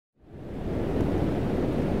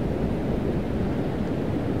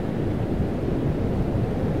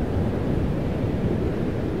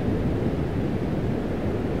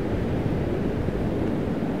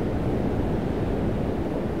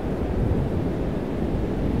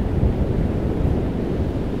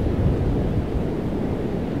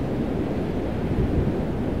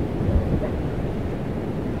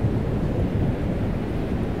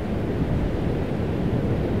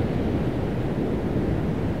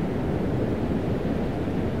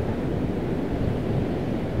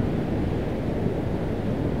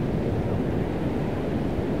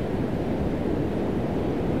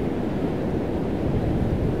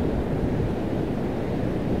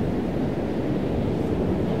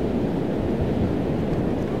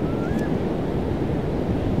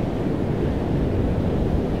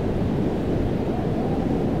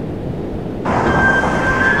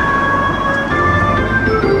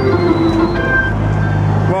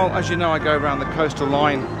Well, as you know, I go around the coastal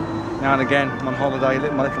line now and again. I'm on holiday,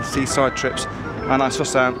 my little seaside trips, and I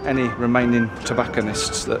suss out any remaining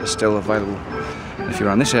tobacconists that are still available. If you're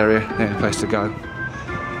around this area, the only place to go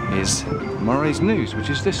is Murray's News, which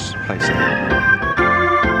is this place here.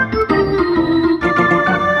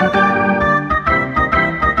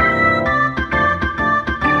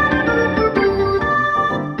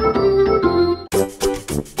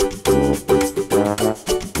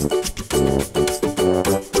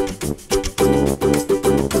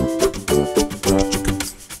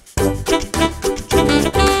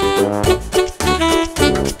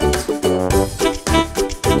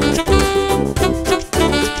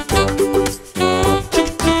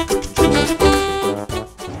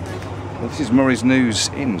 Murray's News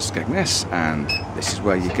in Skegness, and this is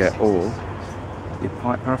where you get all your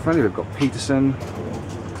pipe paraphernalia. We've got Peterson,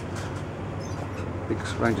 big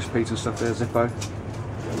range of Peterson stuff there, Zippo.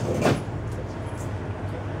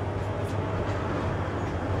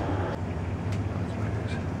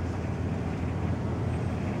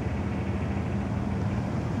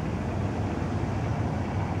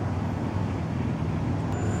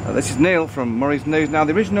 This is Neil from Murray's News. Now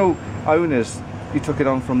the original owners, you took it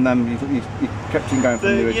on from them, you kept it going from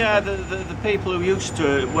the original? Yeah, the people who used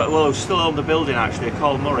to, well, who still own the building actually, are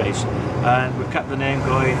called Murray's, and we've kept the name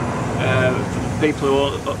going. For the people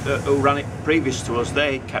who ran it previous to us,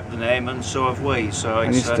 they kept the name, and so have we. So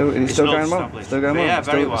it's still going well? Still going well? Yeah,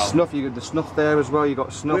 very well. Snuff, you got the snuff there as well, you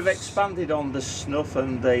got snuff. We've expanded on the snuff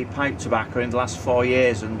and the pipe tobacco in the last 4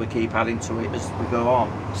 years, and we keep adding to it as we go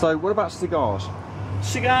on. So what about cigars?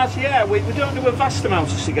 Cigars, yeah, we don't do a vast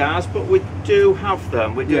amount of cigars, but we do have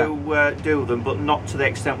them. We do do them, but not to the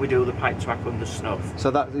extent we do the pipe tobacco and the snuff. So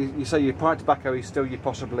that you say your pipe tobacco is still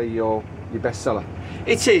possibly your best seller?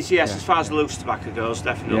 It is, yes, as far as the loose tobacco goes,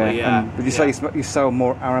 definitely, yeah. But you say you sell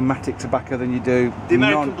more aromatic tobacco than you do? The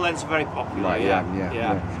American blends are very popular,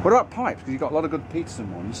 yeah. What about pipes? Because you've got a lot of good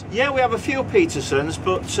Peterson ones. Yeah, we have a few Petersons,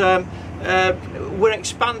 but we're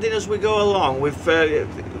expanding as we go along. We've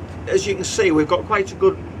as you can see, we've got quite a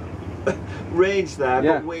good range there,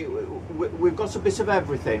 but we've got a bit of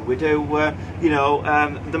everything. We do, you know,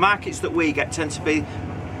 the markets that we get tend to be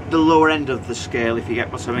the lower end of the scale, if you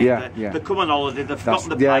get what I mean. They come on holiday, they've forgotten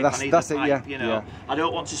the pipe, I need the pipe, you know. I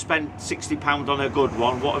don't want to spend £60 on a good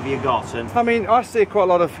one, what have you got? And I mean, I see quite a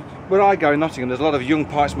lot of, where I go in Nottingham, there's a lot of young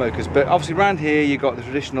pipe smokers, but obviously around here you've got the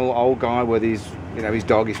traditional old guy with his, you know, his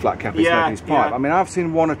dog, his flat cap, he's smoking his pipe. I mean, I've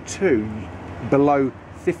seen one or two below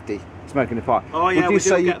 50 smoking a pipe. Oh yeah, we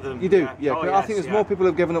do get them. You do, yeah. Oh, yes, I think there's more people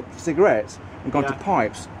who've given up cigarettes and gone to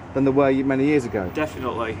pipes than there were many years ago.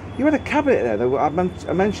 Definitely. You had a cabinet there, though. I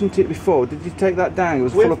mentioned it before. Did you take that down? It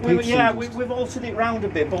was full of Petersons. Yeah, we've altered it round a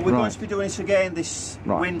bit, but we're going to be doing it again this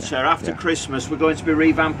winter after Christmas. We're going to be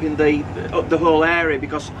revamping the whole area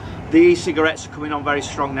because the e-cigarettes are coming on very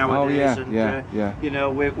strong nowadays. You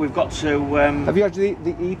know, we've got to. Have you had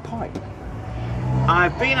the e-pipe?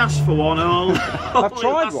 I've been asked for one I've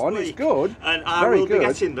tried one, it's good. And I will be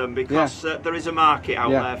getting them because there is a market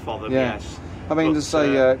out there for them, yes. I mean, because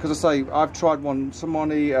I say, I've tried one,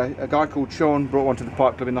 a guy called Sean brought one to the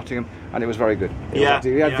Pipe Club in Nottingham, and it was very good. He had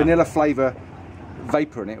vanilla flavour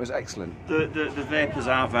vapour in it, it was excellent. The vapours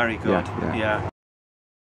are very good, yeah.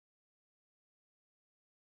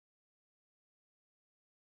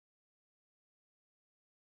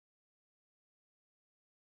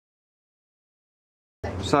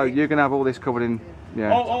 So you're going to have all this covered in,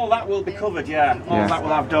 all that will be covered, all that will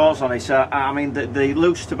have doors on it. So I mean, the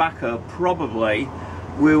loose tobacco probably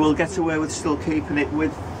we will get away with still keeping it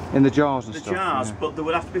with in the jars and stuff. But they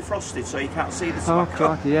would have to be frosted so you can't see the tobacco. Oh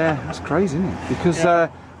God, yeah, that's crazy, isn't it? Because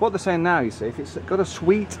what they're saying now, you see, if it's got a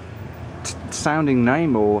sweet sounding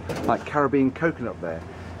name or like Caribbean coconut there,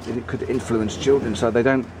 it could influence children, so they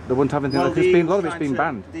wouldn't have anything. Because a lot of it's been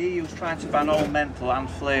banned. The EU's trying to ban all menthol and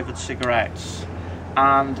flavoured cigarettes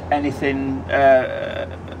and anything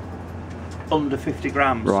under 50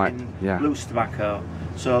 grams in loose tobacco,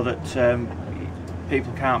 so that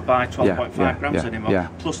people can't buy 12.5 grams anymore.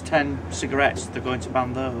 Plus 10 cigarettes, they're going to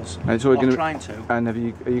ban those. And it's trying to. And are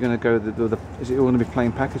you going to go is it all going to be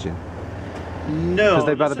plain packaging? No, because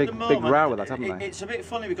they've had a big row with that, haven't they? It's a bit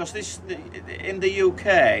funny because in the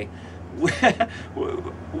UK,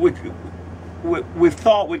 we've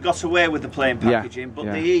thought we got away with the plain packaging, but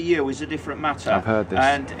the EU is a different matter. I've heard this.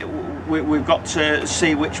 And we've got to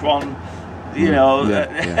see which one, you know,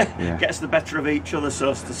 gets the better of each other,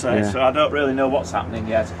 so to say. So I don't really know what's happening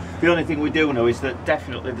yet. The only thing we do know is that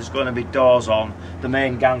definitely there's going to be doors on the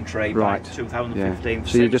main gantry by 2015 for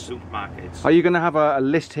supermarkets. Are you going to have a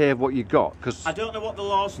list here of what you got? Because I don't know what the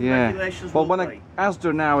laws and regulations will be.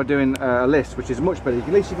 Asda now are doing a list, which is much better.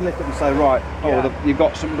 At least you can lift up and say, right, you've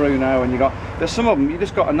got some Bruno, and there's some of them you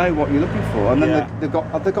just got to know what you're looking for, and then they've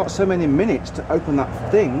got so many minutes to open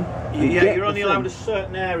that thing. Yeah, you're only allowed a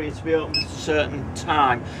certain area to be open at a certain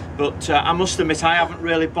time, but I must admit I haven't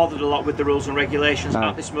really bothered a lot with the rules and regulations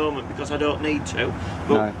at this moment because I don't need to.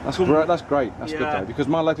 But that's great. That's great. That's good though, because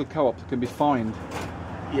my local co-op can be fined,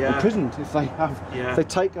 imprisoned if they if they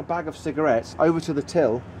take a bag of cigarettes over to the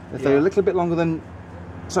till. If they're a little bit longer than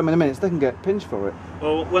so many minutes, they can get pinched for it.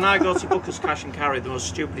 Well, when I go to Booker's Cash and Carry, the most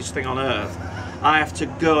stupidest thing on earth, I have to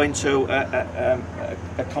go into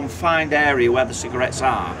a confined area where the cigarettes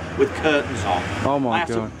are with curtains on. Oh my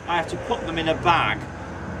God! I have to put them in a bag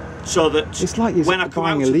so that it's like when I come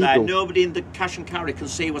out of there, nobody in the cash and carry can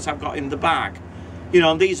see what I've got in the bag. You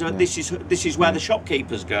know, and this is where the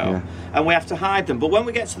shopkeepers go, and we have to hide them. But when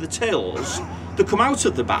we get to the tills, they come out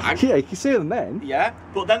of the bag. Yeah, you can see them then. Yeah,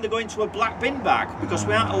 but then they go into a black bin bag because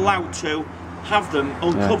we aren't allowed to have them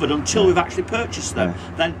uncovered until we've actually purchased them.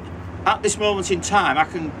 Then, at this moment in time, I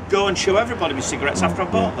can go and show everybody my cigarettes after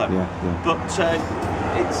I've bought them. But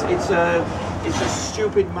it's a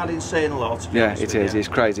stupid, mad, insane law. To be honest with you. It's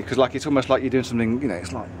crazy because it's almost like you're doing something. You know,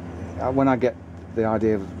 it's like when I get the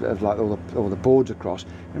idea of like all the boards across, it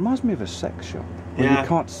reminds me of a sex shop where you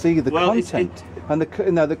can't see the content and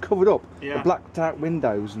they're covered up, the blacked out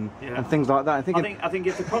windows and things like that. I think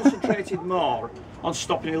if they concentrated more on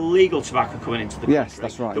stopping illegal tobacco coming into the country,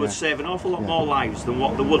 that's right, they would save an awful lot more lives than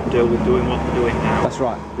what they would do with doing what they're doing now. That's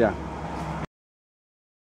right. Yeah.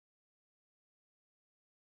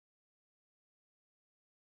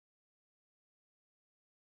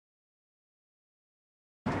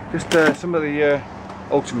 Just some of the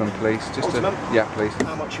Ultimum, please. Ultimum? Yeah, please.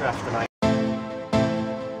 How much are you after, mate?